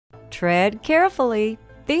Tread carefully.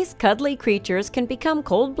 These cuddly creatures can become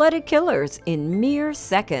cold-blooded killers in mere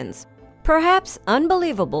seconds. Perhaps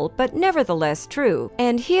unbelievable, but nevertheless true.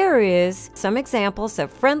 And here is some examples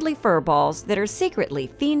of friendly furballs that are secretly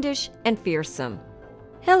fiendish and fearsome.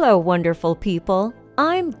 Hello, wonderful people.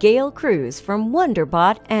 I'm Gail Cruz from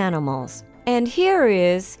Wonderbot Animals. And here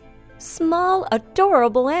is small,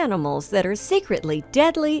 adorable animals that are secretly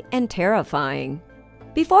deadly and terrifying.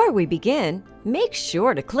 Before we begin, make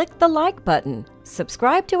sure to click the like button,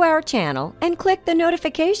 subscribe to our channel, and click the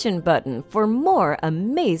notification button for more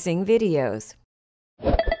amazing videos.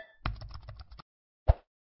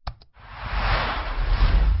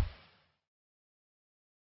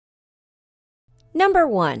 Number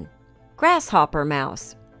 1. Grasshopper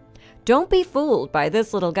mouse. Don't be fooled by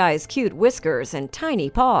this little guy's cute whiskers and tiny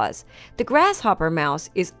paws. The grasshopper mouse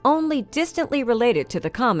is only distantly related to the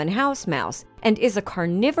common house mouse and is a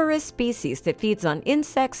carnivorous species that feeds on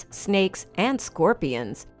insects, snakes, and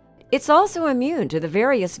scorpions. It's also immune to the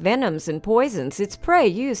various venoms and poisons its prey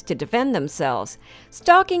use to defend themselves.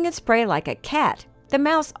 Stalking its prey like a cat, the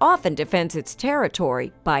mouse often defends its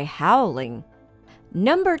territory by howling.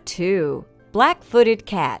 Number 2. Black-footed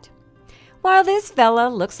cat. While this fella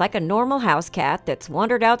looks like a normal house cat that's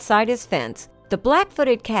wandered outside his fence, the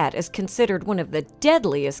black-footed cat is considered one of the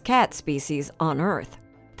deadliest cat species on Earth.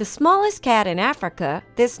 The smallest cat in Africa,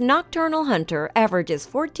 this nocturnal hunter averages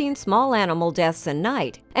 14 small animal deaths a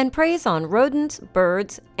night and preys on rodents,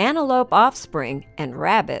 birds, antelope offspring, and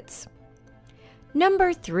rabbits.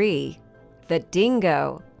 Number 3. The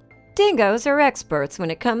dingo. Dingoes are experts when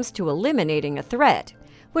it comes to eliminating a threat.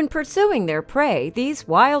 When pursuing their prey, these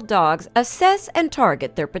wild dogs assess and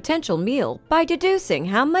target their potential meal by deducing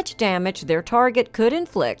how much damage their target could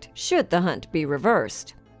inflict should the hunt be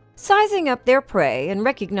reversed. Sizing up their prey and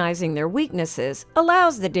recognizing their weaknesses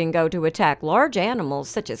allows the dingo to attack large animals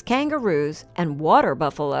such as kangaroos and water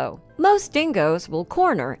buffalo. Most dingoes will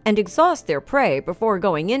corner and exhaust their prey before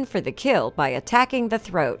going in for the kill by attacking the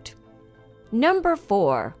throat. Number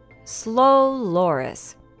 4. Slow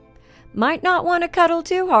loris. Might not want to cuddle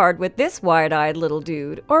too hard with this wide-eyed little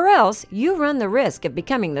dude, or else you run the risk of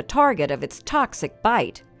becoming the target of its toxic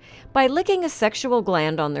bite. By licking a sexual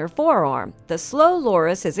gland on their forearm, the slow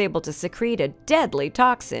loris is able to secrete a deadly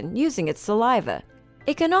toxin using its saliva.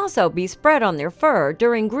 It can also be spread on their fur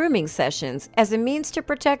during grooming sessions as a means to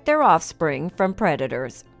protect their offspring from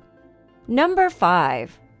predators. Number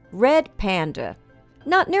 5. Red panda.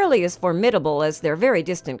 Not nearly as formidable as their very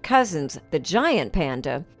distant cousins, the giant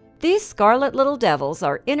panda, these scarlet little devils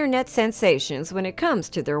are internet sensations when it comes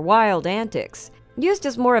to their wild antics. Used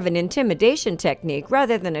as more of an intimidation technique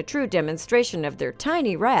rather than a true demonstration of their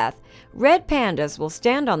tiny wrath, red pandas will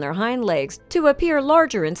stand on their hind legs to appear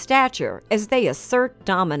larger in stature as they assert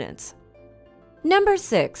dominance. Number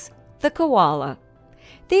 6. The koala.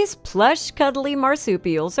 These plush, cuddly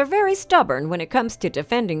marsupials are very stubborn when it comes to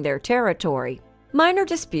defending their territory. Minor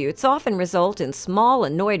disputes often result in small,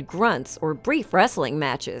 annoyed grunts or brief wrestling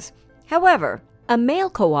matches. However, a male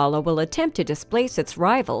koala will attempt to displace its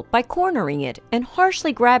rival by cornering it and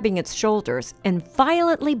harshly grabbing its shoulders and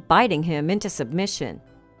violently biting him into submission.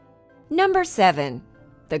 Number 7.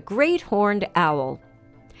 The great horned owl.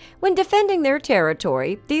 When defending their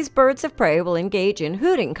territory, these birds of prey will engage in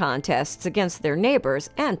hooting contests against their neighbors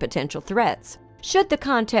and potential threats. Should the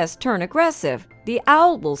contest turn aggressive, the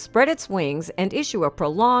owl will spread its wings and issue a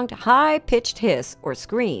prolonged, high-pitched hiss or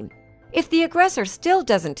scream. If the aggressor still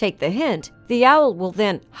doesn't take the hint, the owl will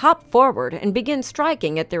then hop forward and begin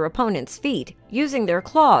striking at their opponent's feet, using their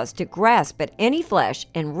claws to grasp at any flesh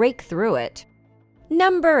and rake through it.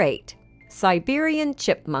 Number 8. Siberian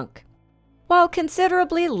chipmunk. While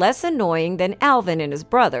considerably less annoying than Alvin and his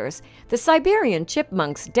brothers, the Siberian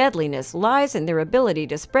chipmunk's deadliness lies in their ability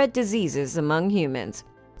to spread diseases among humans.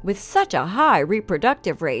 With such a high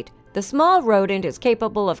reproductive rate, the small rodent is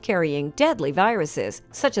capable of carrying deadly viruses,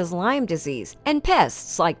 such as Lyme disease, and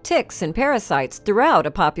pests like ticks and parasites throughout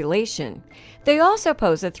a population. They also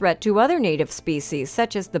pose a threat to other native species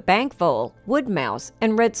such as the bank vole, wood mouse,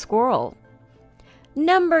 and red squirrel.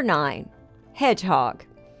 Number 9. Hedgehog.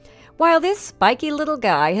 While this spiky little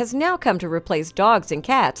guy has now come to replace dogs and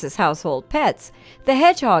cats as household pets, the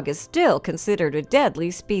hedgehog is still considered a deadly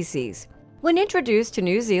species. When introduced to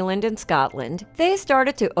New Zealand and Scotland, they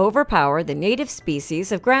started to overpower the native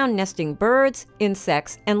species of ground-nesting birds,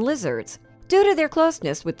 insects, and lizards. Due to their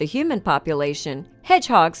closeness with the human population,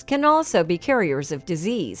 hedgehogs can also be carriers of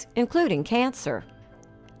disease, including cancer.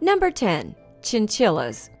 Number 10.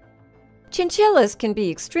 Chinchillas. Chinchillas can be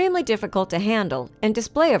extremely difficult to handle and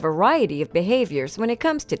display a variety of behaviors when it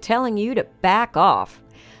comes to telling you to back off.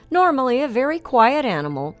 Normally a very quiet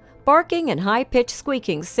animal, Barking and high-pitched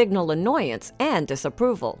squeaking signal annoyance and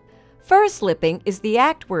disapproval. Fur slipping is the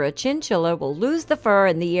act where a chinchilla will lose the fur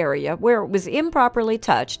in the area where it was improperly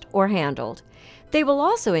touched or handled. They will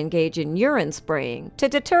also engage in urine spraying to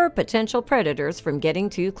deter potential predators from getting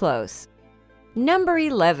too close. Number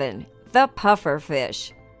 11. The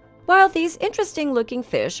pufferfish. While these interesting-looking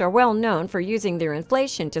fish are well known for using their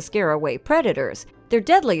inflation to scare away predators, their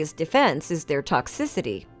deadliest defense is their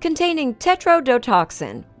toxicity. Containing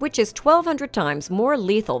tetrodotoxin, which is 1,200 times more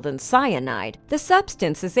lethal than cyanide, the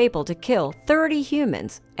substance is able to kill 30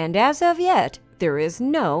 humans, and as of yet, there is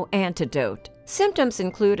no antidote. Symptoms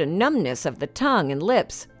include a numbness of the tongue and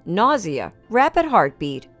lips, nausea, rapid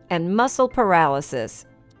heartbeat, and muscle paralysis.